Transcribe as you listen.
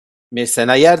Mi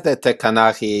senayerde te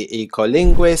kanahi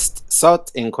ecolinguist,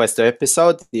 sot in questo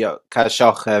episodio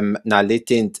kashochem na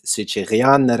litint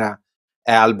sicilianera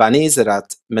e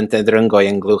albaneserat mentendrungo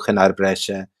in gluchen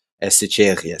Arbëreshe e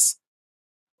Sicilies.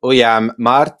 Ujam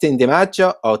Martín Di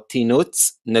Maggio o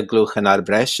tinuts na gluchen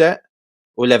Arbëreshe,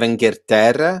 uleven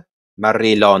Girterre,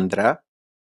 Marie Londra,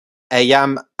 e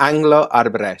jam Anglo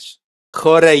Arberesh.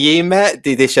 Chore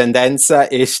di discendenza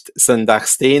ist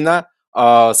Sundachstina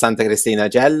o Santa Cristina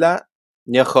Gella,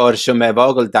 niachor shum e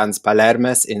vogel dans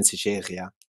Palermes in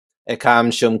Sicilia. E cam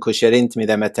shum cuscerint mi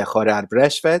demete chore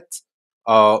Arberesh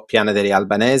o Piana degli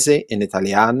Albanesi in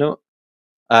italiano,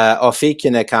 o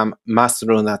ficine cam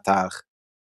mastrunatag.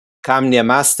 Cam nia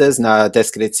masters na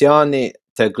descrizioni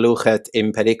te gluchet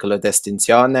in pericolo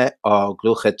d'estinzione o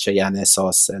gluchet ceiane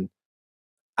sosen.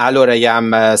 Allora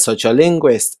jam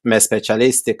sociolinguist me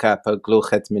specialistica per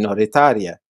gluchet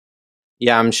minoritarie.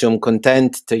 Jam shum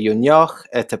content te junioch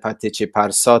e te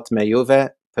participar sot me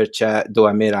juve perce du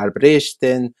amir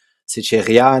Arbereshin,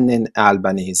 Sicilianin e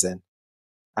Albanesen.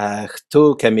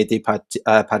 Tu che mi di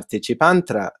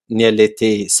partecipantra nie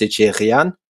Liti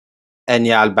Sicilian e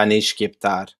nie Albanisch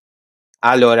giptar.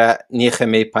 Allora nie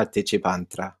mi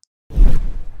partecipantra.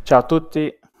 Ciao a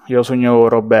tutti, io sono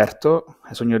Roberto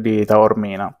e sono di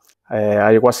Taormina.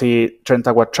 Ho quasi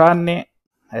 34 anni,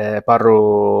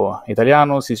 parlo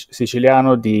italiano,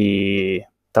 siciliano di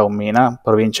Taormina,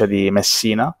 provincia di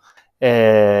Messina,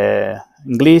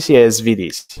 inglesi e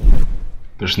svedesi.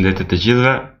 Përshëndetje të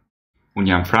gjithëve, unë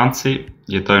jam Franci,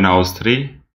 jetoj në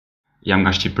Austri, jam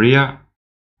nga Shqipëria,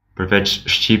 përveç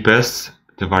Shqipes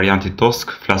të varianti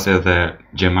Tosk, flas edhe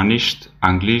gjermanisht,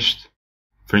 anglisht,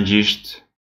 frëngjisht,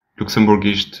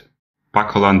 luksemburgisht,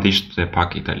 pak hollandisht dhe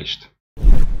pak italisht.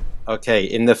 Okay,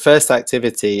 in the first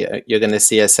activity, you're going to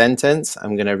see a sentence.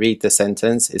 I'm going to read the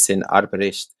sentence. It's in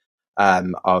Arbëresh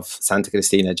of Santa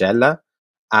Cristina Gella.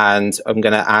 And I'm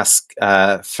going to ask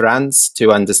Franz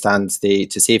to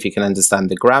see if he can understand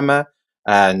the grammar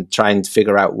and try and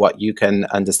figure out what you can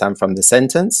understand from the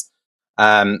sentence.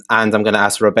 And I'm going to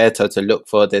ask Roberto to look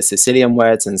for the Sicilian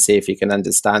words and see if he can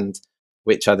understand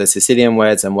which are the Sicilian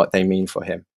words and what they mean for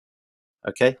him.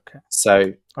 Okay?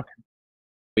 So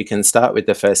we can start with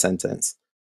the first sentence.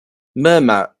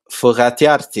 Mëma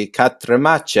furatiarti katre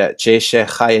mace ceshe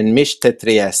chajen mishte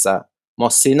triesa,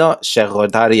 mossino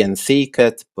shegodarien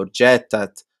thiket,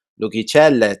 burgetat,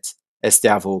 lugicellet,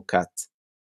 estiavukat.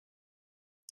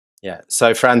 Yeah,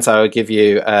 so Franz, I will give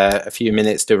you a few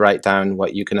minutes to write down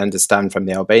what you can understand from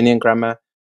the Albanian grammar.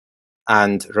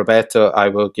 And Roberto, I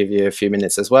will give you a few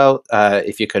minutes as well,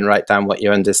 if you can write down what you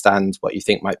understand, what you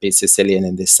think might be Sicilian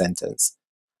in this sentence.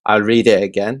 I'll read it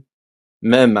again.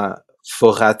 Mëma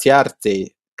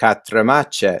furatiarti katre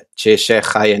mace ceshe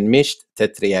chajen misht te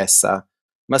triesa,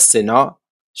 mësino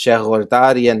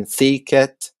shegodarien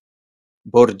thiket,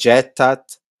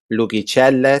 burgetat,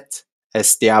 lugicellet,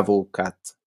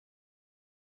 estiavukat.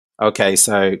 Okay,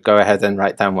 so go ahead and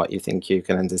write down what you think you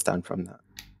can understand from that.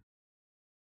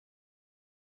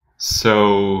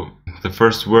 So the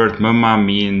first word mama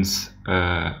means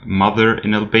mother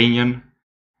in Albanian,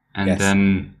 and Yes.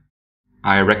 then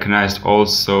I recognized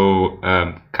also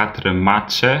katre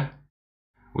mace,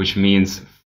 which means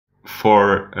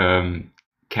four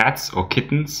cats or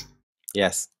kittens.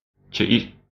 Yes.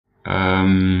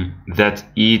 That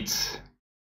eat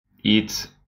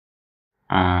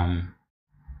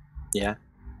Yeah.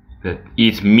 that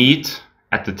eat meat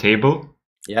at the table.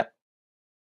 Yeah.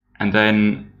 And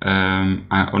then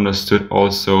I understood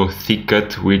also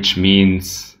thicket, which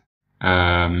means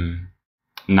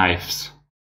knives.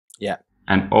 Yeah.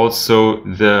 And also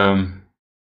the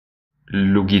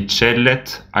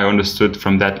lugicellet, I understood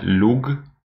from that luga,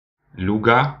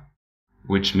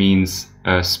 which means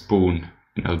a spoon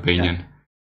in Albanian.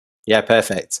 Yeah,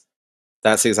 perfect.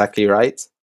 That's exactly right.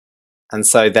 And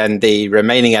so then the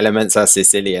remaining elements are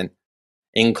Sicilian,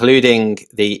 including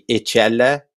the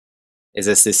icelle is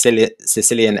a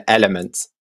Sicilian element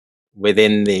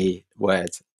within the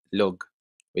word lug,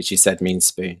 which you said means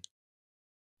spoon.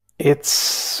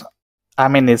 It's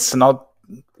not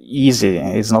easy.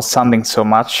 It's not sounding so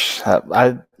much.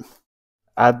 Are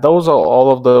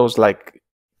all of those like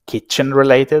kitchen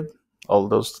related? All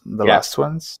those, the last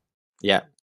ones? Yeah.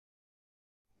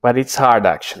 But it's hard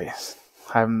actually.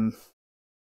 I'm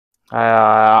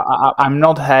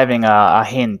not having a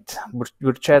hint.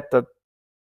 Burchetta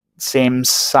seems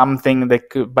something that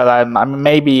could, but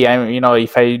maybe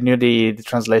if I knew the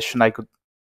translation, I could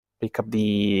pick up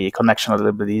the connection a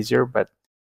little bit easier. But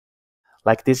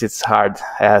like this, it's hard.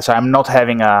 So I'm not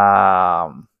having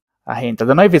a hint. I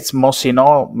don't know if it's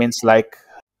Mosino means like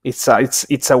it's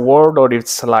a word, or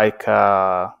it's like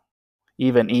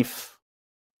even if.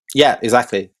 Yeah,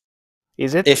 exactly.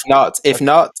 Is it? If not,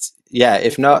 yeah,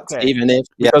 if not, Okay. even if,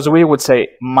 yeah, Because we would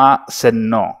say ma se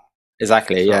no.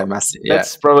 exactly, So yeah, yeah.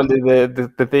 that's probably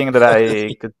the thing that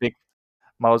I could pick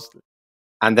most.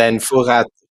 And then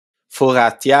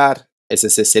furatiar is a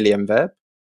Sicilian verb.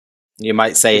 You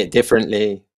might say it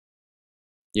differently.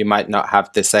 You might not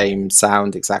have the same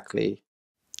sound exactly.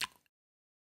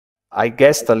 I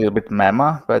guessed a little bit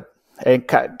mema, but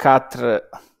quatre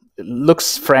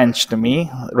looks French to me,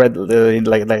 read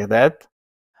like that,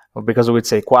 because we'd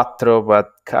say quattro,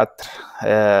 but quatre,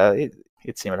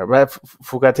 it's similar. But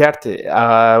fugatiarte,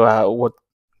 what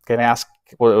can I ask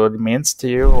what it means to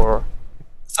you? Or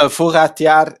So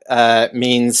furatiar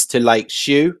means to like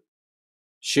shoo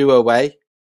away.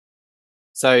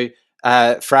 So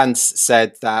France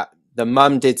said that the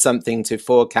mum did something to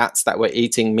 4 cats that were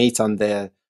eating meat on the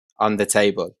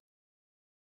table.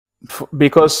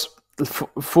 Because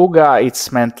fuga,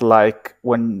 it's meant like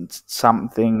when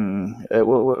something.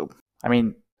 I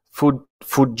mean,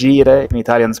 fuggire in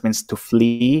Italian means to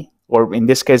flee, or in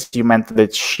this case, you meant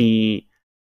that she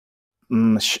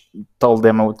told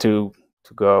them to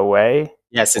go away.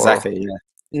 Yes, exactly. Yeah.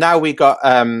 Now we got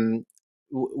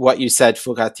what you said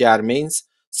furatiar means.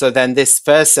 So then this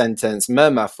first sentence,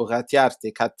 murma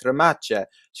furatiarti katramache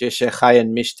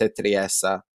shishechayan mishte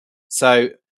triesa. So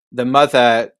the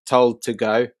mother told to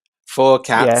go 4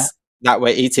 cats that were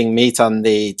eating meat on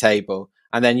the table.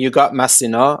 And then you got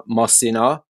masino,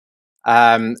 mosino.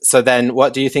 So then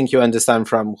what do you think you understand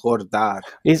from hordar?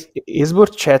 Is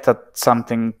burchetta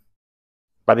something?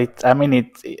 But we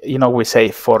say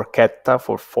forchetta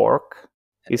for fork.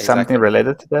 Is Exactly. something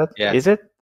related to that? Yeah. Is it?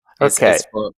 Okay.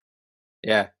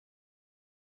 Yeah.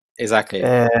 Exactly.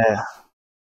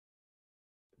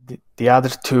 The other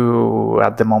two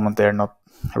at the moment, they're not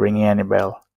ringing any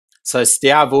bell. So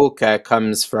stiavuka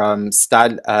comes from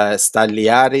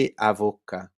stagliari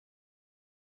avuka.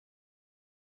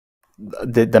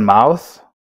 The mouth.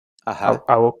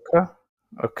 Avuka.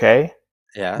 Okay.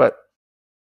 Yeah. But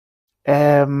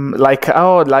like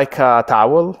a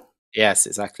towel. Yes,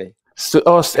 exactly.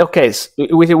 Okay.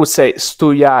 We would say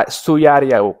stuiaria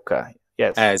avuka.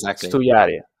 Yes. Exactly.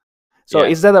 Stuiaria. So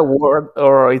is that a word,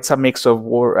 or it's a mix of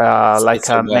word, like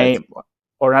a name,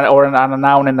 or a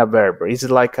noun and a verb? Is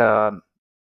it like a?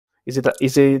 Is it?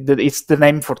 It's the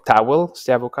name for towel,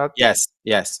 stiavukat? Yes.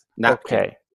 Napkin.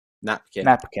 Okay.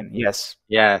 Napkin. Yes.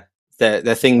 Yeah.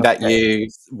 The thing that you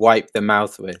wipe the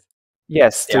mouth with.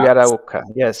 Yes. Stuiaria.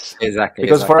 Yes. Exactly.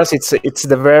 Because for us, it's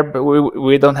the verb.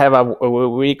 We don't have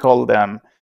we call them.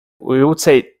 We would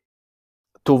say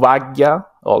tuvaglia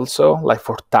also, like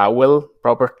for towel,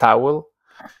 proper towel.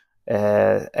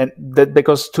 And that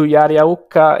because stuiaria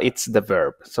uka, it's the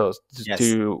verb, so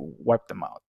to wipe them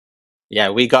out. Yeah,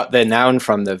 we got the noun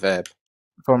from the verb.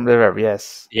 From the verb,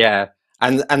 yes. Yeah,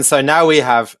 and so now we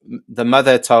have the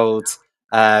mother told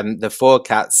the 4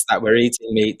 cats that were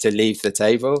eating meat to leave the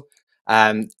table.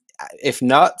 If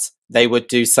not, they would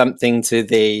do something to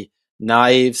the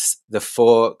knives, the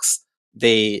forks,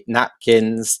 the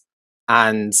napkins,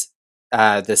 and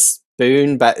the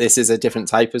spoon. But this is a different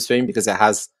type of spoon because it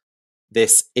has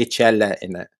this icelle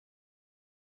in it.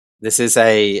 This is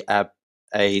a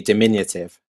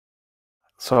diminutive.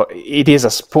 So it is a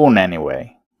spoon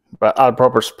anyway, but a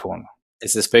proper spoon.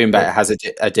 It's a spoon, but it has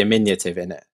a diminutive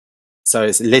in it. So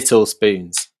it's little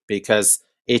spoons because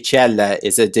icelle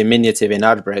is a diminutive in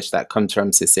Arberesh that comes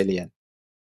from Sicilian.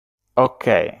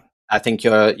 Okay. I think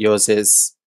yours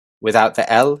is without the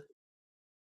L.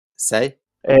 Say.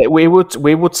 We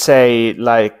would say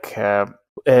like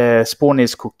spoon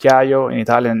is cucchiaio in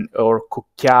Italian, or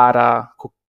cucchiara,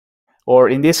 or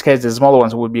in this case the small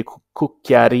ones would be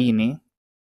cucchiarini,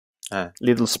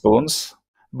 little spoons.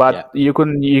 But you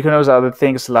can use other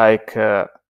things like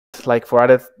for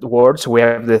other words we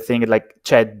have the thing like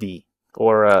ceddi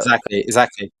or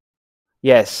exactly.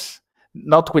 Yes,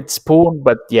 not with spoon,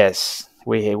 but yes,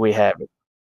 we have it.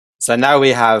 So now we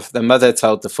have the mother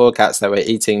told the 4 cats that were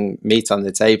eating meat on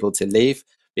the table to leave,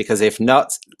 because if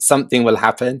not, something will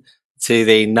happen to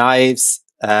the knives,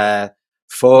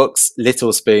 forks,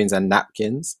 little spoons, and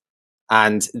napkins.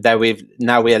 And then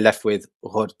we are left with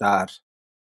hordar.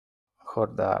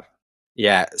 Hordar.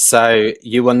 Yeah. So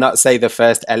you will not say the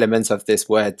first element of this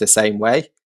word the same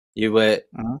way. You will.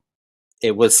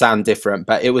 It will sound different,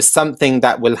 but it was something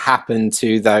that will happen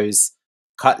to those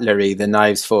cutlery, the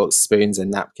knives, forks, spoons, and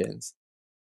napkins.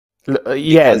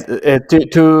 Yes,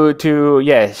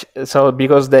 yes. So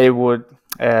because they would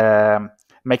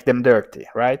make them dirty,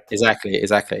 right?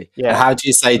 Exactly. Yeah. How do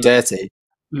you say dirty?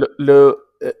 Loddo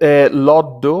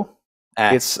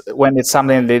It's when it's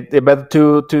something but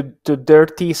to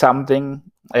dirty something,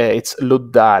 it's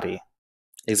luddari.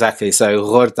 Exactly, so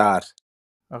rordar.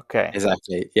 Okay.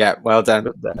 Exactly, yeah, well done.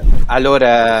 Luddari.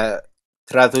 Allora,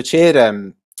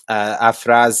 traducere a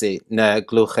frasi na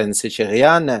gluchen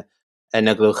siciliana and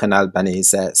na gluchen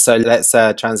albanese. So let's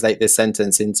translate this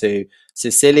sentence into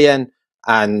Sicilian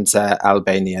and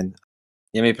Albanian.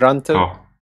 Jemi pronto? Po.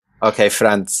 Okay,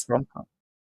 Franz. Pronto?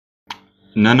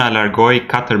 Nëna largoi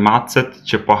 4 macet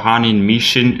që po hanin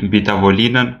mishin mbi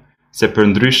tavolinën, se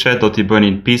përndryshe do t'i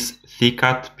bënin pis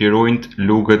thikat, pirujnt,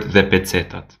 lugët dhe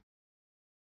pecetat.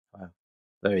 Wow,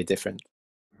 very different.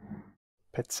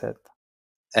 Pezzetta.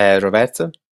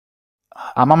 Roberto?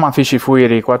 A mamma fece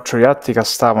fuori 4 gatti che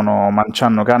stavano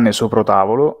mangiando carne sopra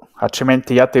tavolo,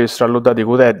 altrimenti gli gatti avessero alludati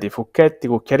cudeddi, fucchetti,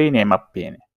 cucchiarini e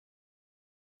mappini.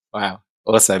 Wow,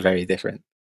 also very different.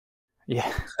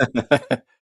 Yeah.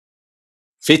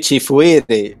 Fici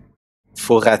fuori,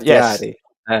 furatiari.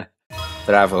 Yes.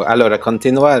 Bravo. Allora,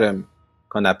 continuare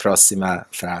con la prossima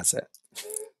frase.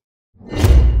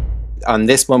 On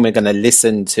this one, we're going to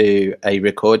listen to a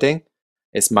recording.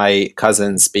 It's my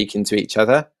cousins speaking to each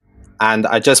other. And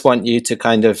I just want you to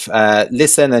kind of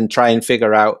listen and try and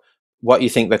figure out what you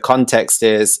think the context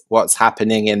is, what's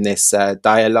happening in this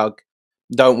dialogue.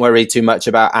 Don't worry too much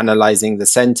about analyzing the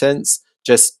sentence.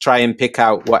 Just try and pick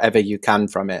out whatever you can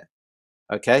from it.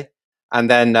 Okay? And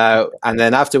then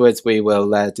afterwards we will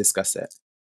discuss it.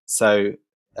 So,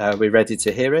 we ready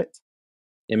to hear it?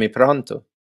 Jemi pronto?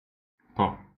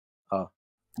 Po. Oh.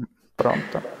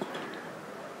 Pronto.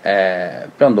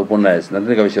 Peloponnese, non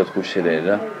devi aver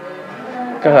cuscirera.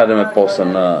 Cagare me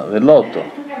possono dell'otto.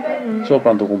 Solo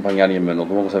quanto compagni in meno,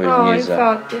 come cosa vedi?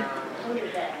 Infatti.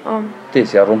 Te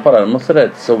si arrompare una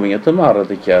strezza, vinga te mare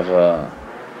ti chiara.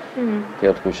 Ti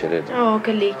ho cuscirera.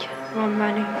 Che lì, va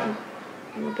bene.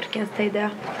 Perché stai idea?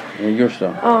 È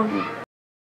giusto?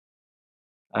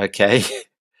 Okay.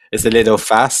 It's a little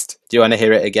fast. Do you want to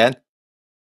hear it again?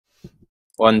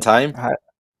 One time?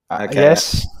 Okay.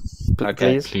 Yes.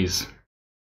 Okay. Please.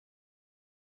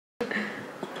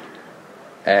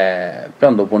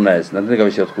 Peloponnese, non devi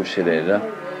aver cuscirera.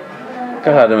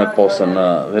 Cagare me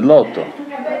possono dell'otto.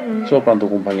 Solo quanto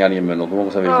compagni in meno, come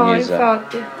cosa vedi?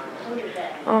 Infatti.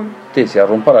 Te si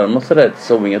arrompare una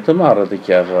strezza, vinga te mare ti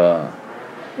chiara.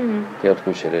 Ti ho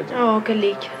cuscirera. Che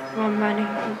lì, va bene.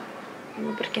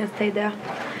 Perché stai idea?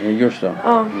 È giusto?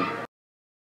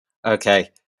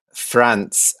 Okay.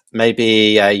 France,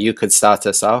 maybe you could start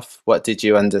us off. What did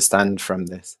you understand from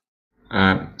this?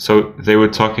 So they were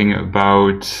talking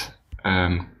about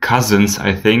cousins,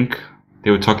 I think.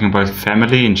 They were talking about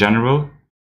family in general,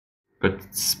 but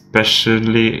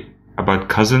especially about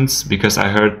cousins, because I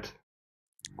heard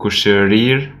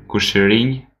kusherir,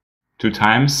 kusherin 2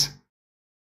 times.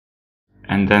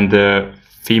 And then the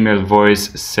female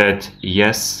voice said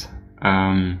yes,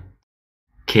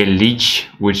 kelij,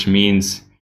 which means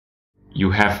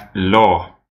you have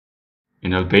law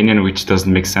in Albanian, which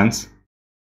doesn't make sense.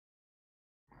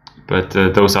 But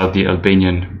those are the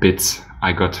Albanian bits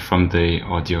I got from the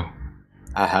audio.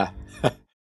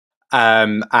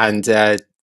 And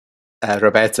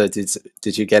Roberto,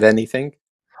 did you get anything?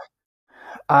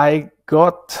 I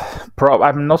got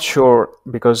I'm not sure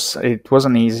because it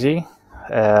wasn't easy.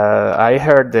 I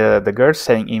heard the girl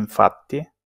saying infatti,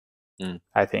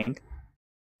 I think,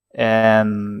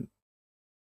 and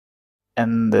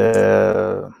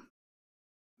the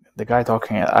guy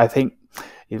talking. I think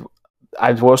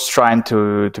I was trying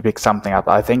to pick something up.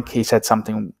 I think he said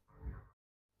something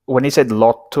when he said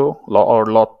lotto or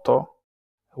lotto.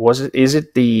 Is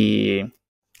it the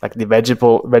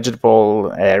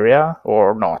vegetable area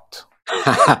or not?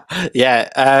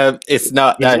 Yeah, it's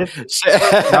not. No.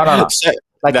 No.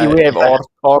 Like no, we have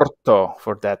orto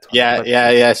for that one.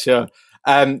 Yeah, sure.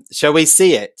 Shall we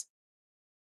see it?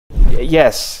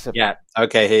 Yes. Yeah.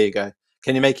 Okay, here you go.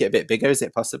 Can you make it a bit bigger? Is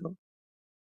it possible?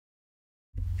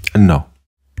 No.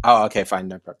 Oh, okay, fine,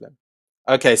 no problem.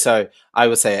 Okay, so I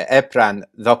will say Epran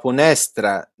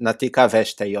dopunestra natika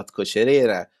veste jot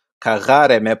kushirira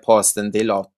kagare me posten di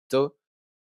lotto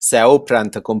se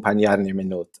opran te accompagnarni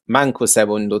minut manco se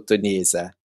un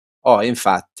lutunise. Oh,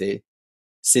 infatti,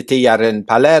 se ti in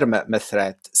Palermo me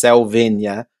thret se o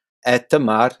vigna et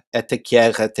mar et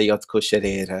chiere te jot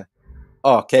kushirira.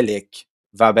 Oh, che lic,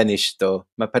 va benisto,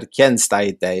 ma per quien sta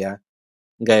idea?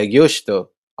 Ga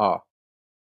giusto? Oh.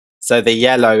 So the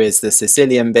yellow is the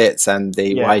Sicilian bits and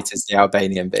the white is the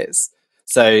Albanian bits.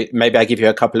 So maybe I give you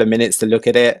a couple of minutes to look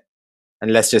at it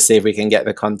and let's just see if we can get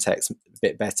the context a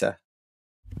bit better.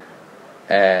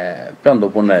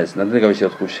 Peloponnese, non devi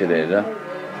aver cuscirera.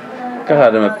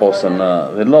 Cagare me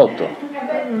possono dell'otto.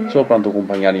 So quanto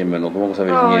compagnani è venuto, come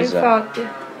sapevi Oh, finire? infatti.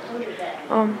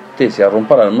 Oh. Te si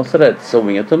arrompare il nostro so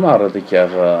vinga te marra te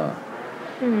chiara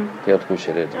Mm. te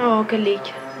atcuccerete. Oh, che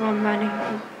licchio. Va bene.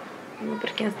 Ma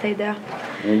perché questa idea?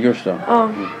 Giusto?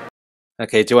 Oh.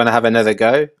 Okay, do you want to have another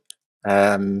go,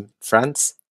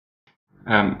 Franz?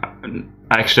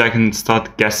 Actually, I can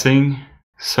start guessing.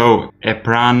 So,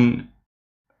 Epran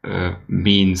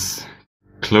means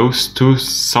close to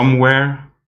somewhere.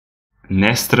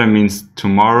 Nestra means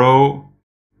tomorrow,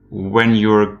 when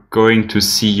you're going to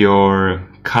see your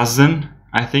cousin,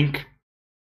 I think.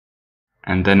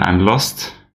 And then I'm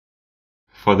lost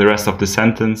for the rest of the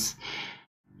sentence.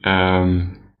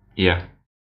 Yeah.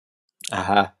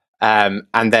 Uh-huh.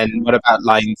 And then what about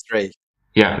line 3?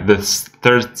 Yeah, the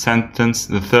third sentence,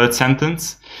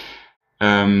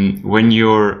 when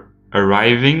you're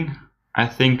arriving, I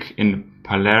think, in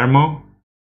Palermo,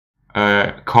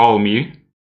 call me,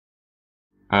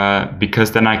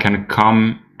 because then I can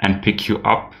come and pick you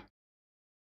up,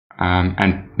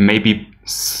 and maybe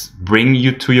bring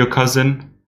you to your cousin.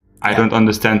 I don't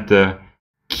understand the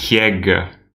kieg. Yeah,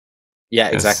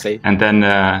 Yes. exactly. And then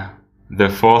the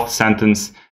fourth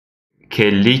sentence,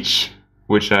 kelich,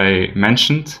 which I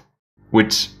mentioned,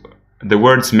 which the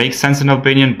words make sense in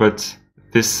Albanian, but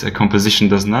this composition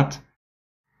does not.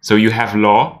 So you have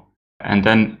law, and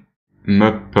then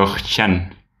më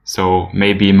pëlqen. So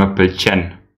maybe më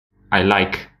pëlqen. I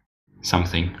like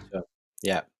something.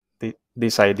 Yeah,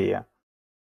 This idea.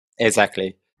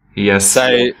 exactly. Yes, So,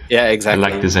 yeah, I exactly.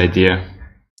 like this idea.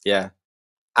 Yeah.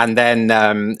 And then,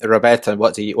 Roberto,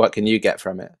 what can you get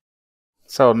from it?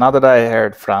 So now that I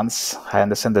heard Franz, I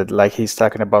understand that like he's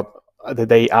talking about the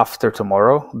day after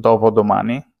tomorrow,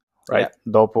 dopodomani, right?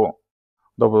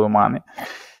 Dopodomani.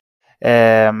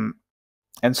 And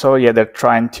so yeah,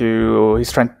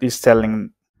 he's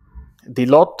telling the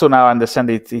lotto. Now I understand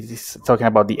he's talking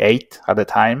about the 8th at the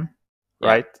time,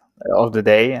 right, of the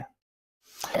day.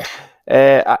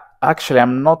 Actually,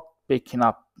 I'm not picking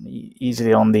up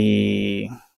easily on the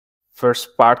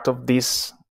first part of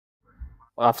this.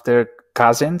 After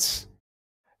cousins,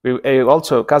 we would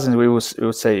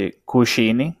say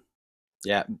cuscini.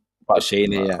 Yeah, But,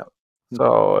 Cuscini, yeah.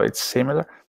 So it's similar.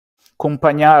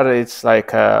 Accompagnare, it's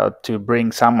like to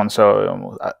bring someone,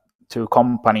 so to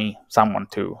accompany someone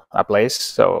to a place.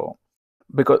 So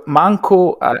because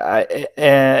manco,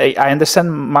 I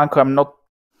understand manco. I'm not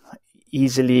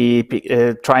easily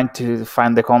trying to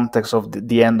find the context of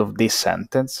the end of this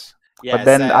sentence. Yeah, but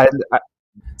then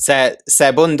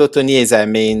secondo Tunisia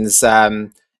means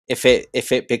if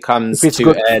it becomes too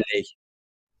good. early.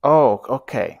 Oh,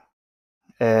 okay.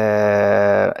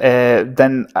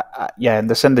 Then yeah,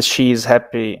 understand that she is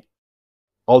happy.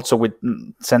 Also with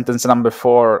sentence number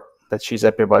 4, that she's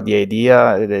happy about the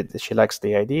idea, that she likes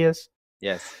the ideas.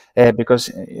 Yes.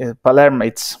 Because Palermo,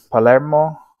 it's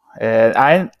Palermo.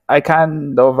 I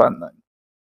kind of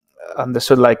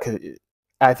understood, like,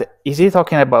 is he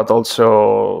talking about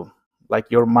also like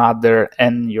your mother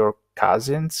and your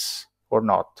cousins or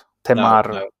not?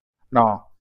 Temar? No.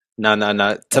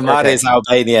 Tamar is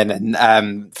Albanian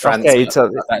and France. Okay, it's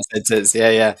that sentence.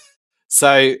 Yeah.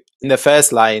 So in the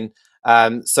first line,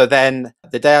 so then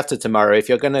the day after tomorrow, if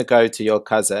you're going to go to your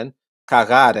cousin,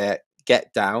 cagare,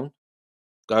 get down,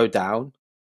 go down.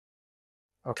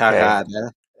 Okay.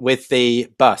 Cagare, with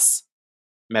the bus,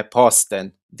 me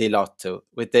posten di lotto,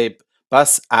 with the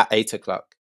bus at 8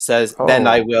 o'clock. So then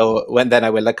I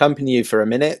will accompany you for a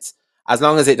minute, as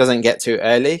long as it doesn't get too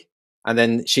early. And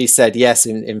then she said yes,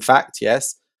 in fact,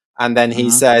 yes. And then he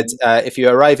said, if you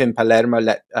arrive in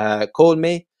Palermo, call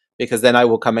me, because then I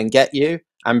will come and get you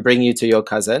and bring you to your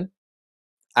cousin.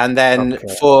 And then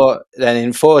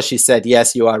in 4, she said,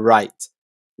 yes, you are right.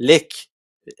 Lik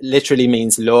literally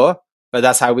means law, but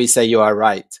that's how we say you are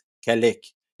right.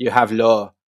 Kelik, you have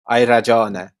law. Hai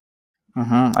ragione.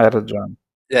 Hai ragione.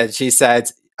 She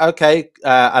said, okay,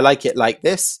 I like it like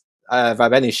this. Va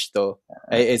bene sto.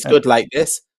 It's good like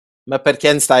this. Ma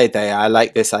perché sta idea? I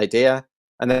like this idea.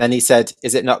 And then he said,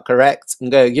 is it not correct?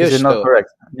 And go, is it not correct?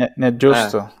 Ne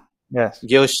giusto. Yes.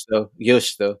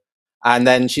 Giusto. And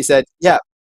then she said, yeah.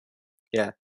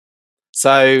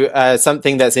 So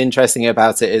something that's interesting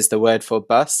about it is the word for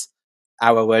bus.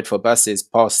 Our word for bus is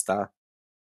posta.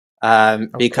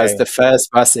 Because the first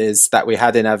buses that we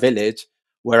had in our village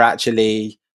were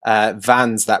actually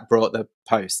vans that brought the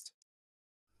post.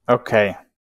 Okay.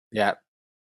 Yeah.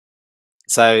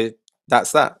 So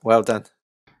that's that. Well done.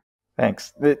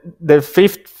 Thanks. The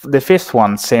fifth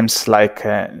one seems like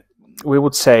we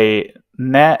would say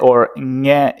ne or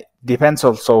nye. Depends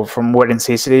also from where in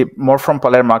Sicily. More from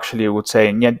Palermo, actually, you would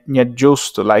say nye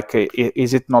giusto. Like,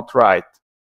 is it not right?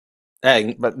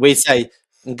 But We say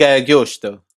ge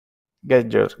giusto.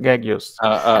 get used.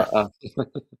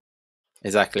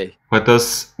 Exactly. What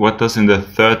does in the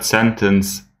third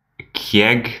sentence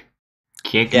kieg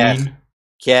mean?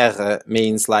 Chiere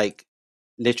means like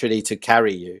literally to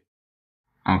carry you.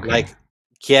 Okay. Like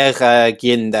chiere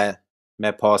ginde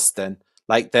me posten.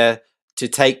 Like to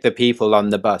take the people on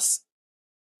the bus.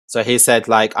 So he said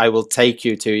like I will take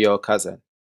you to your cousin.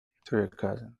 To your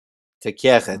cousin. Te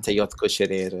chiere te jot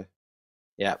kusherere.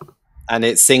 Yeah. And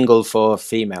it's single for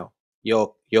female.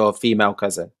 Your female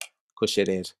cousin.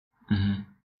 Kusherer. Mhm.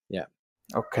 Yeah.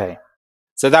 Okay.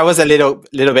 So that was a little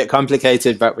bit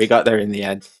complicated, but we got there in the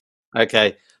end.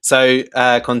 Okay. So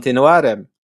continuarem.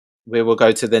 We will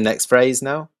go to the next phrase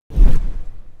now.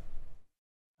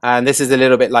 And this is a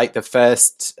little bit like the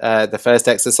first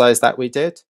exercise that we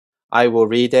did. I will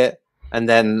read it, and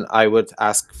then I would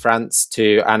ask Franz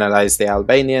to analyze the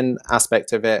Albanian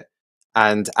aspect of it,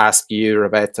 and ask you,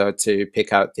 Roberto, to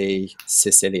pick out the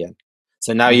Sicilian.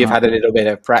 So now you've had a little bit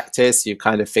of practice. You've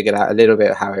kind of figured out a little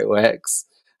bit how it works,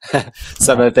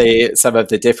 some of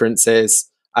the differences.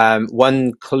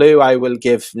 One clue I will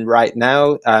give right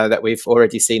now that we've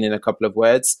already seen in a couple of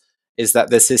words is that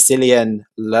the Sicilian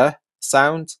l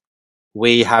sound,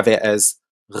 we have it as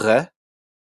r.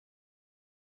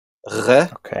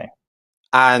 Okay.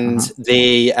 And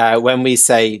the when we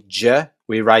say j,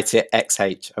 we write it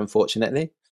xh,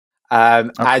 unfortunately.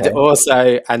 And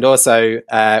also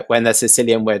when the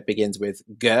Sicilian word begins with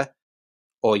g,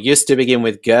 or used to begin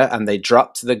with g, and they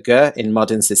dropped the g in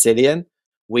modern Sicilian,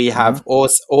 we have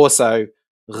also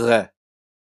r.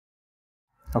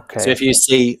 Okay. So if you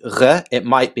see r, it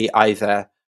might be either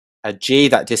a G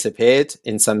that disappeared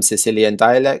in some Sicilian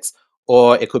dialects,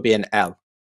 or it could be an L.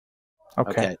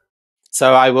 Okay.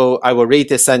 So I will read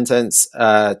this sentence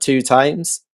 2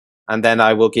 times, and then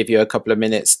I will give you a couple of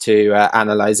minutes to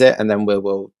analyze it, and then we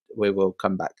will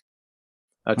come back.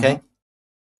 Okay.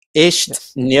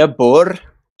 Isht njëbur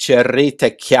që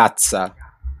rrite kjatsa,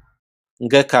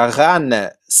 nga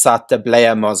karane sa të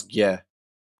bleja mosgjë,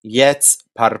 jec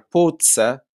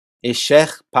parputse I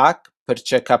sheh pak për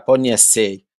që kaponje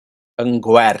si,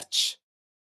 nguerç.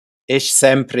 Ish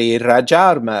sempre I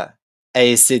rajarme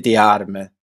e I sidiarme.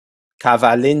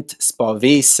 Kavalint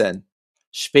spovisen,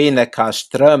 shpine ka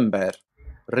shtrëmber,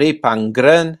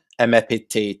 ripangrën e me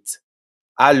pitit.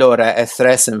 Allora e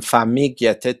thresën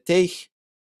famigje të tih,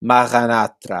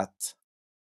 maranatrat.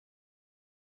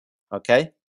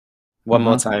 Okay? One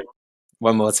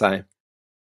more time.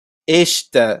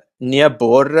 Ishte një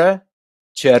burrë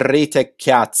që rrite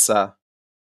kjatsa,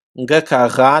 nga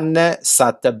karane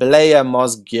sa të bleja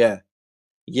mosgjë,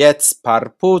 jec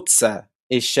parpuce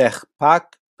I sheh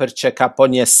pak për që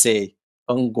kaponje si,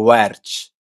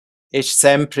 nguerç. Ish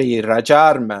sempre I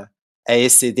rajarme e I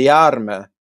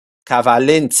sidiarme,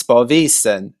 kavalint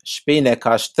spovisen, shpine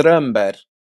ka shtrëmber,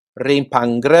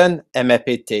 rimpangrën e me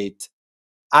pitit.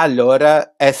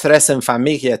 Allora e thresën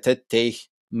famigje të tih,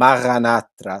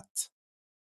 maranatrat.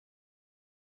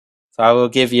 So I will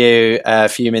give you a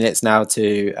few minutes now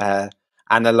to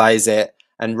analyze it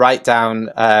and write down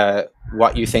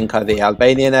what you think are the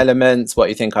Albanian elements, what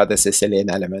you think are the Sicilian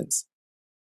elements.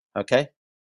 Okay?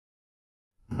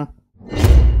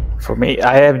 For me,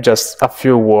 I have just a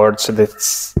few words that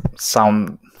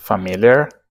sound familiar.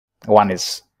 One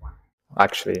is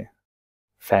actually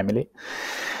family.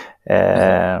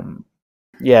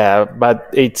 Yeah,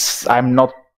 but I'm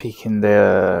not picking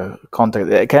the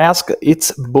context. Can I ask,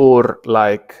 it's bur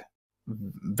like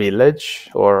village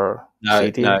or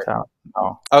city?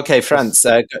 No. Okay, Franz,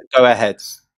 go ahead.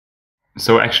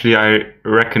 So actually I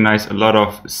recognize a lot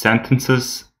of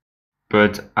sentences,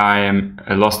 but I am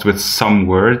lost with some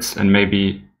words, and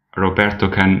maybe Roberto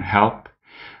can help.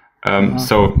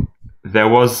 So there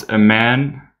was a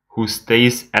man who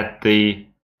stays at the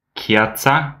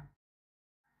piazza.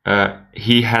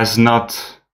 He has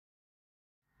not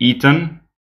eaten,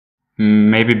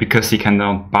 maybe because he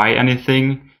cannot buy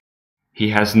anything. He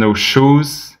has no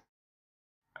shoes.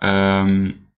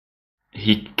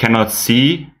 He cannot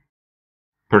see.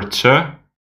 Perce.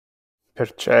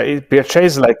 Perce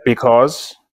is like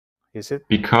because. Is it?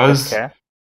 Because. Okay.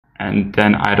 And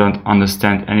then I don't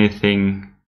understand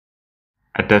anything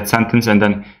at that sentence. And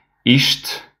then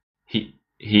isht,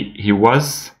 he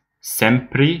was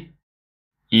sempre.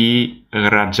 I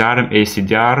rajarm e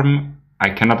sidiarm, I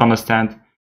cannot understand.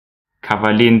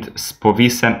 Kavalind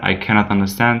spovisen, I cannot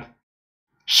understand.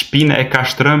 Shpine e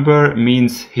kashtrëmber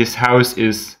means his house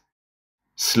is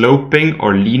sloping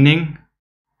or leaning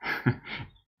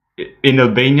in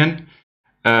Albanian.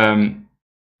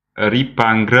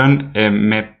 Ripangrën e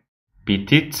me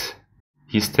pitit,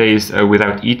 he stays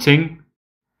without eating.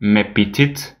 Me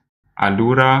pitit,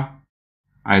 allura,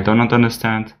 I don't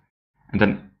understand. And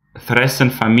then tres en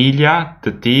familia,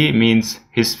 the T means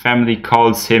his family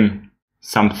calls him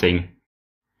something.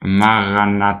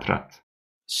 Maranatrat.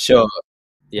 Sure.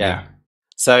 Yeah.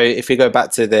 So if we go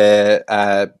back to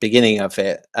the beginning of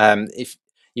it, if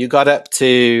you got up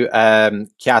to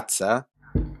Chiazza,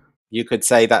 you could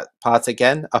say that part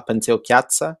again, up until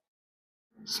Chiazza.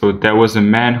 So there was a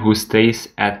man who stays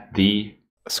at the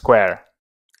square.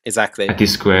 Exactly. At the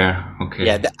square. Okay.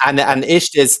 Yeah, and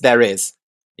ish is there is.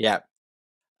 Yeah.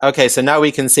 Okay, so now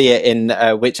we can see it in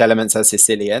which elements are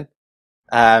Sicilian.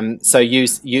 So you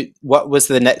what was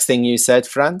the next thing you said,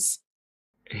 Franz?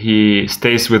 He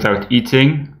stays without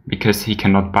eating because he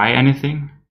cannot buy anything.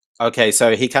 Okay,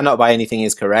 so he cannot buy anything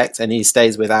is correct, and he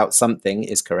stays without something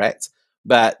is correct,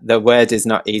 but the word is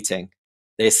not eating.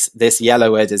 This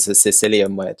yellow word is a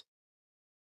Sicilian word.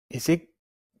 Is it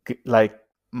like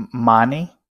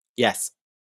money? Yes.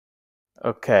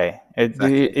 Okay.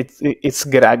 Exactly. It's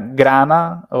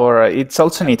grana, or it's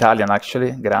also in Italian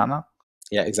actually, grana.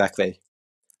 Yeah, exactly.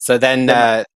 So then,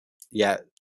 yeah,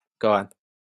 go on.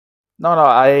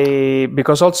 No,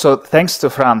 because also thanks to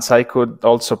Franz, I could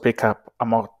also pick up a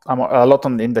lot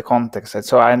in the context. And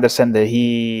so I understand that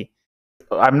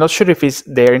I'm not sure if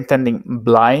they're intending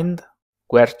blind,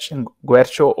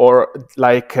 guercio, or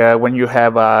like when you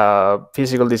have a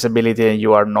physical disability and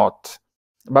you are not.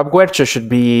 But guercio should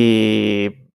be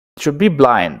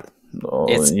blind.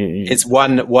 It's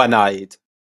one-eyed.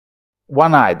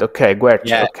 One-eyed, okay, guercio.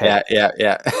 Yeah, okay.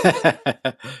 Yeah.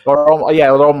 or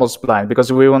almost blind,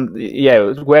 because we want,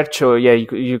 guercio,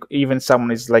 you even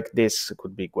someone is like this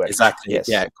could be guercio. Exactly. Yes.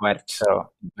 Yeah, guercio. So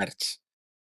guercio.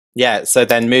 Yeah. So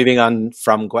then, moving on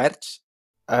from guercio.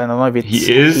 I don't know if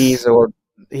it's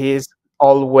he is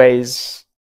always.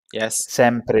 Yes.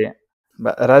 Sempre.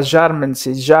 But rajar and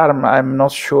sijar, I'm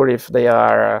not sure if they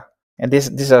are. And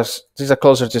these are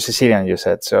closer to Sicilian, you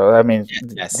said. So I mean,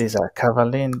 yes. These are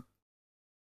cavallin.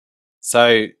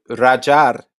 So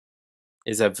rajar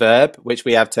is a verb which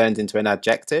we have turned into an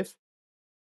adjective.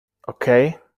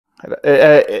 Okay.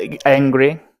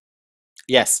 Angry.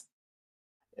 Yes.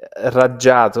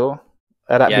 Raggiato.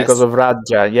 Yes. Because of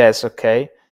raggia. Yes. Okay.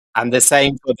 And the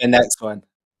same for the next one.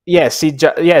 Yes.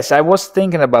 Yes. I was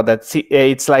thinking about that.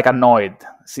 It's like annoyed.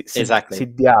 Exactly.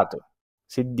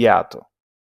 Sidiato.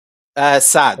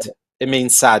 Sad. It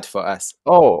means sad for us.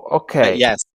 Oh, okay. But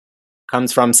yes.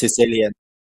 Comes from Sicilian.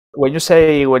 When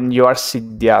you are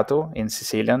sidiato in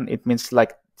Sicilian, it means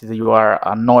like you are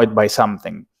annoyed by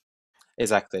something.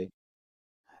 Exactly.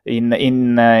 In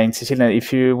Sicilian,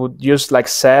 if you would use like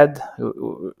sad,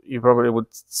 you probably would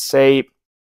say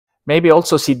maybe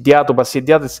also sidiato, but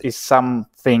sidiato is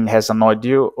something has annoyed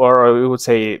you, or you would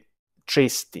say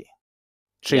tristi,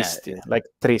 like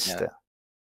triste.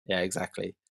 Yeah,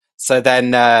 exactly. So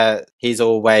then he's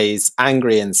always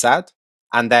angry and sad,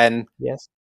 and then yes.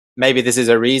 Maybe this is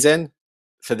a reason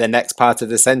for the next part of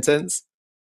the sentence.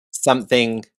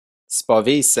 Something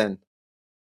spovisen.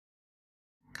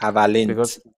 Cavalint.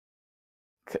 Because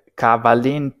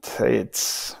cavalint,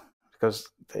 it's because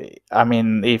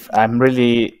if I'm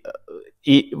really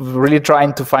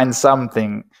trying to find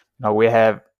something, we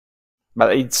have,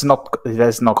 but it's not.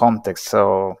 There's no context,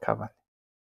 so cavalint.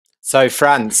 So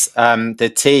Franz,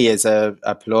 the T is a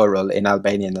plural in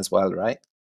Albanian as well, right?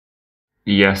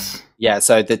 Yes. Yeah,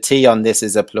 so the T on this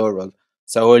is a plural.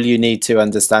 So all you need to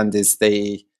understand is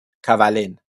the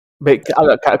cavalin. But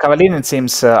cavalin, it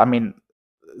seems,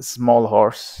 small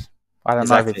horse. I don't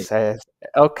know if it says.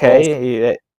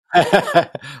 Okay.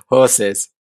 Horses.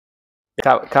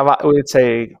 We would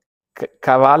say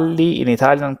cavalli in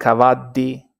Italian,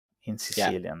 cavalli in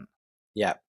Sicilian.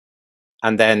 Yeah.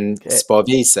 And then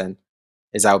spovisen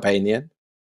is Albanian.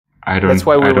 That's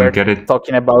why we were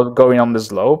talking about going on the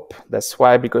slope. That's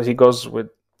why, because he goes with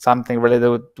something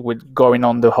related with going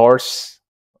on the horse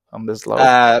on the slope.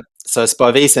 So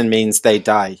spovisen means they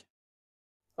die.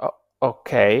 Oh,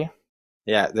 okay.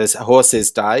 Yeah, there's horses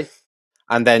die.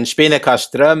 And then Spinaka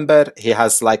Strömber, he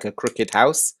has like a crooked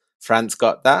house. Franz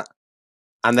got that.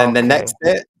 And then the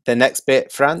next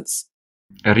bit, Franz.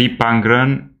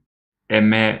 Ripangren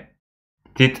eme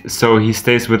tit, so he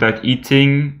stays without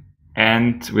eating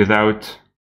and without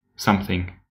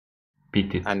something.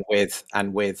 Pitit. And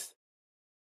with.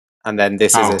 And then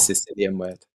this is a Sicilian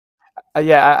word.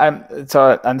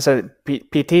 So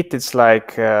pitit, it's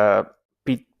like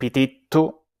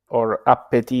pitito or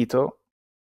appetito.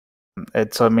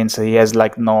 So it means he has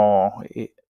like he's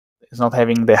not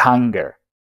having the hunger.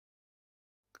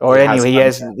 Or he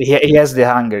has the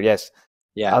hunger, yes.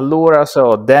 Yeah. Allura,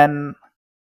 so then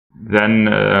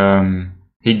Then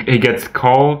he gets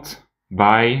called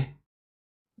by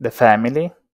the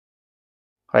family,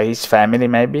 by his family,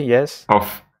 maybe. Yes.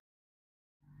 Of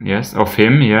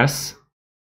him. Yes.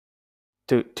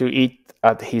 To eat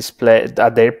at his place,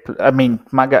 at their. I mean,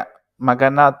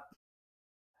 maganat,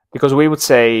 because we would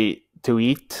say to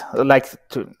eat, like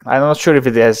to. I'm not sure if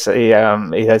it has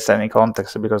any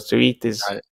context, because to eat is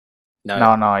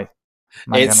no.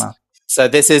 So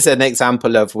this is an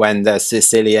example of when the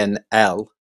Sicilian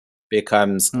L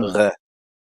becomes R.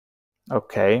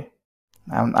 Okay.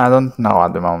 I don't know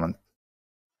at the moment.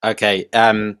 Okay.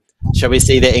 Shall we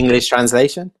see the English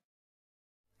translation?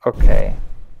 Okay.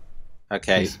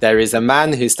 Okay. There is a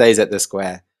man who stays at the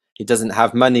square. He doesn't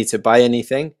have money to buy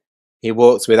anything. He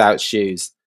walks without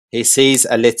shoes. He sees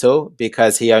a little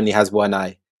because he only has one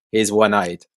eye. He's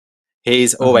one-eyed.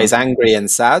 He's always angry and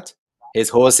sad. His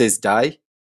horses die.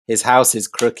 His house is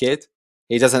crooked.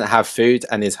 He doesn't have food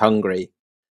and is hungry.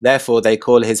 Therefore, they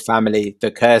call his family the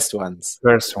cursed ones.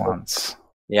 Cursed ones.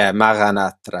 Yeah,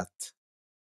 maranatrat.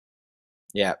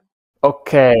 Yeah.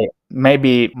 Okay,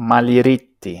 maybe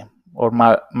maliritti or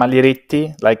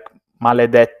maliritti, like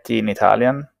maledetti in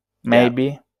Italian,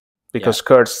 maybe, because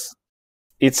curse.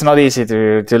 It's not easy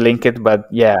to link it, but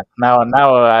yeah. Now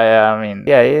I mean,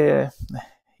 yeah,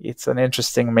 it's an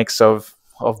interesting mix of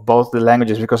both the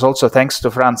languages, because also thanks to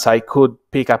France, I could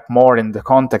pick up more in the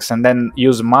context and then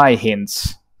use my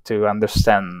hints to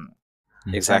understand.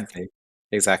 Exactly.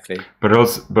 But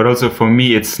also for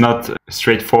me, it's not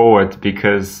straightforward,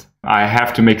 because I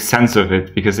have to make sense of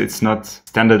it, because it's not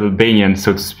standard Albanian,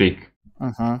 so to speak.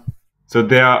 So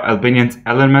there are Albanian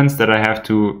elements that I have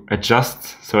to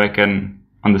adjust so I can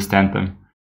understand them.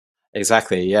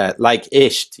 Exactly, yeah. Like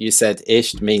isht, you said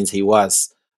isht means he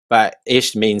was, but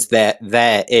isht means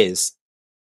there is.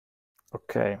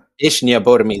 Okay. Isht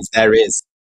njabur means there is.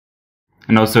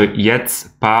 And also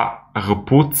jec pa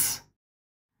rpuc,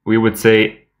 we would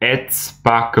say ec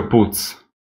pa kapuc.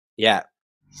 Yeah.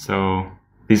 So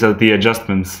these are the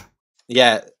adjustments.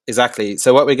 Yeah, exactly.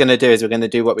 So what we're going to do is we're going to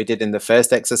do what we did in the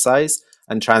first exercise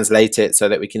and translate it so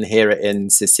that we can hear it in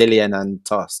Sicilian and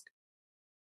Tosk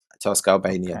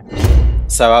Albanian.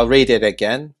 So I'll read it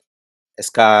again.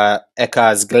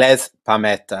 Eka zgled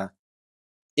pameta.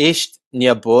 Isht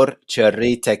njabur që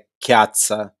rrite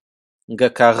kjatsa. Nga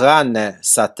karane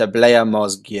sa të bleja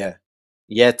mozgje.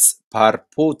 Jec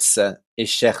parpuce I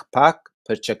shekh pak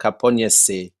për që ka po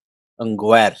njësi.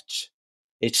 Nguerç.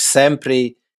 Ich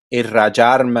sempre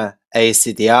irragiarme e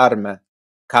isidiarme.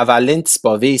 Cavalint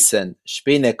spovisen,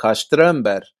 spine ka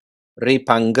strömber.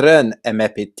 Ripangrën e me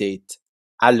pitit.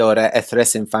 Allora e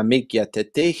thresin famigja të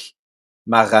tich,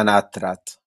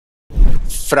 maranatrat.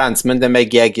 Franz, mënde me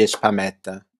gjegish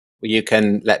pameta. You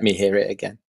can let me hear it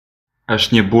again.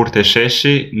 Është një burr të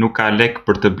sheshi, nuk ka lek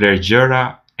për të bler gjëra,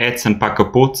 ecën pa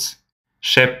këpuc,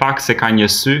 sheh pak se ka një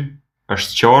sy,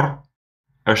 është qorr,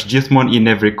 është gjithmonë I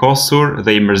nevrikosur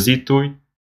dhe I mërzitur,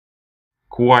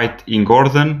 kuajt I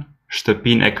ngordhën,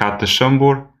 shtëpinë e ka të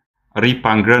shëmbur, rri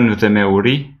pa ngrënë dhe me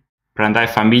uri, prandaj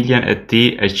familjen e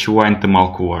tij e quajnë të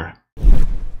mallkuar.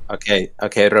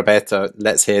 Okay, Roberto,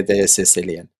 let's hear the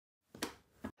Sicilian.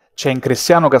 C'è un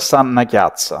cristiano che sta in una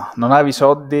chiazza, non ha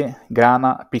soldi,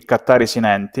 grana, piccattà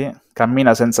resinenti,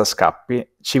 cammina senza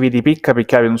scappi, ci vedi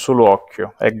picchiare un solo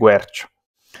occhio, è guercio.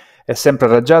 È sempre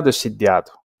arraggiato e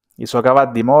sidiato. I suoi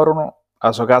cavalli morono,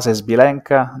 la sua casa è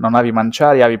sbilenca, non avi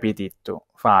manciari, avi pititto,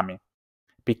 fami.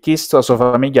 Picchisto, la sua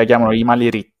famiglia chiamano I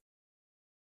maliritti.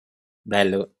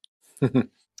 Bello.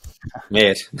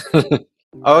 Mir.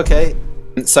 Okay.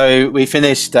 So we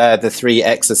finished the 3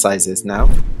 exercises now.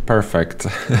 Perfect.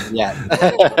 Yeah.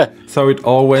 So it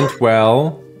all went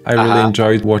well. I really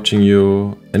enjoyed watching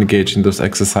you engage in those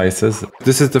exercises.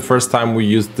 This is the first time we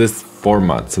used this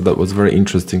format, so that was very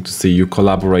interesting to see you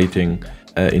collaborating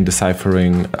in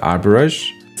deciphering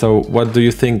Arberesh. So what do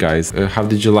you think, guys? How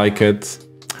did you like it?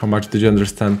 How much did you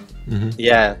understand?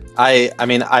 Yeah, I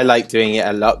mean, I like doing it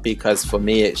a lot because for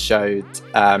me it showed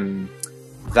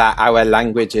that our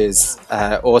language is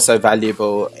also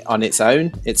valuable on its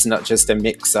own. It's not just a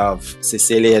mix of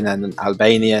Sicilian and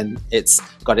Albanian. It's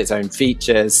got its own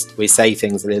features. We say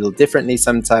things a little differently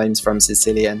sometimes from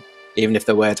Sicilian, even if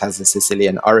the word has a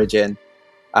Sicilian origin.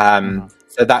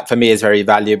 So that for me is very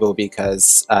valuable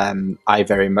because I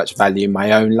very much value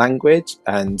my own language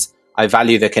and I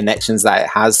value the connections that it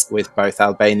has with both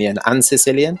Albanian and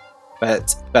Sicilian,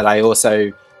 but I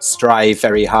also strive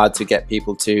very hard to get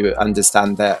people to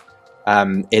understand that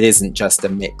it isn't just a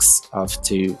mix of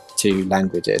two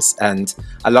languages. And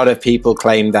a lot of people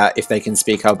claim that if they can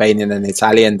speak Albanian and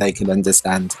Italian, they can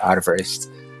understand Arberesh.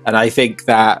 And I think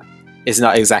that is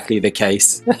not exactly the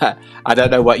case. I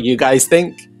don't know what you guys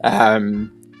think.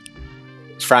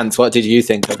 Franz, what did you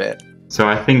think of it? So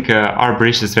I think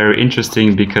Arbëresh is very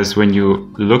interesting because when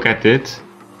you look at it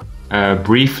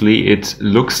briefly, it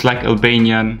looks like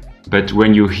Albanian, but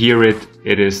when you hear it,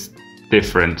 it is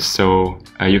different. So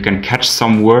you can catch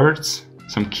some words,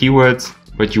 some keywords,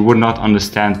 but you would not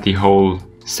understand the whole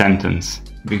sentence.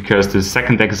 Because the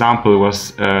second example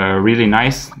was really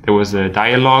nice. There was a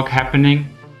dialogue happening,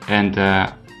 and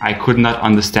I could not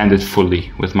understand it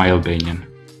fully with my Albanian.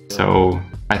 So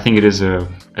I think it is a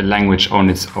language on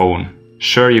its own.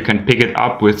 Sure, you can pick it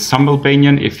up with some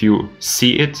Albanian if you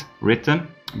see it written,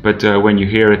 but when you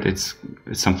hear it, it's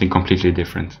something completely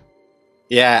different.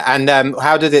 Yeah, and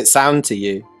how did it sound to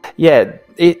you? Yeah,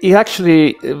 it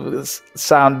actually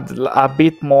sounded a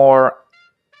bit more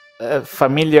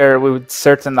familiar with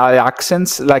certain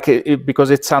accents, like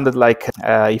because it sounded like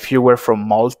if you were from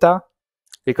Malta.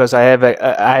 Because I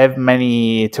have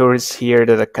many tourists here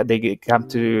that they come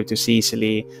to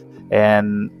Sicily,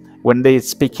 and when they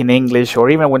speak in English, or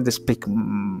even when they speak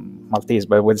Maltese,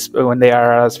 but when they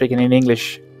are speaking in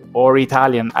English or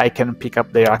Italian, I can pick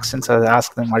up their accents. I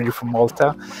ask them, "Are you from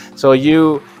Malta?" So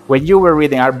when you were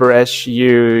reading Arberesh,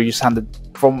 you sounded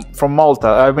from Malta.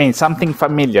 I mean, something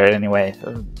familiar anyway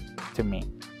to me.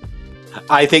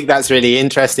 I think that's really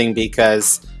interesting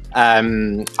because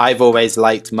I've always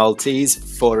liked Maltese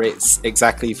for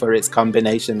its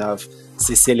combination of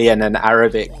Sicilian and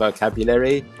Arabic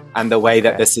vocabulary, and the way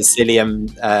that the Sicilian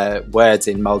words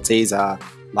in Maltese are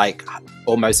like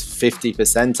almost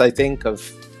 50%, I think,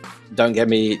 of,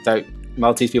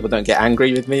 Maltese people don't get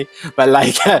angry with me, but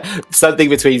like something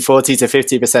between 40 to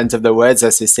 50% of the words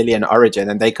are Sicilian origin,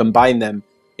 and they combine them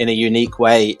in a unique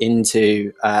way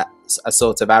into a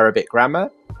sort of Arabic grammar.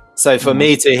 So for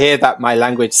me to hear that my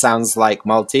language sounds like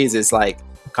Maltese is like,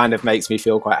 kind of makes me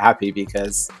feel quite happy,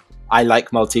 because I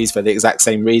like Maltese for the exact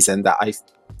same reason that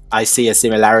I see a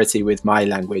similarity with my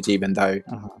language, even though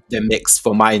the mix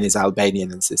for mine is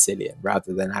Albanian and Sicilian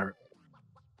rather than Arabic.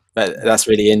 But that's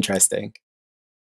really interesting.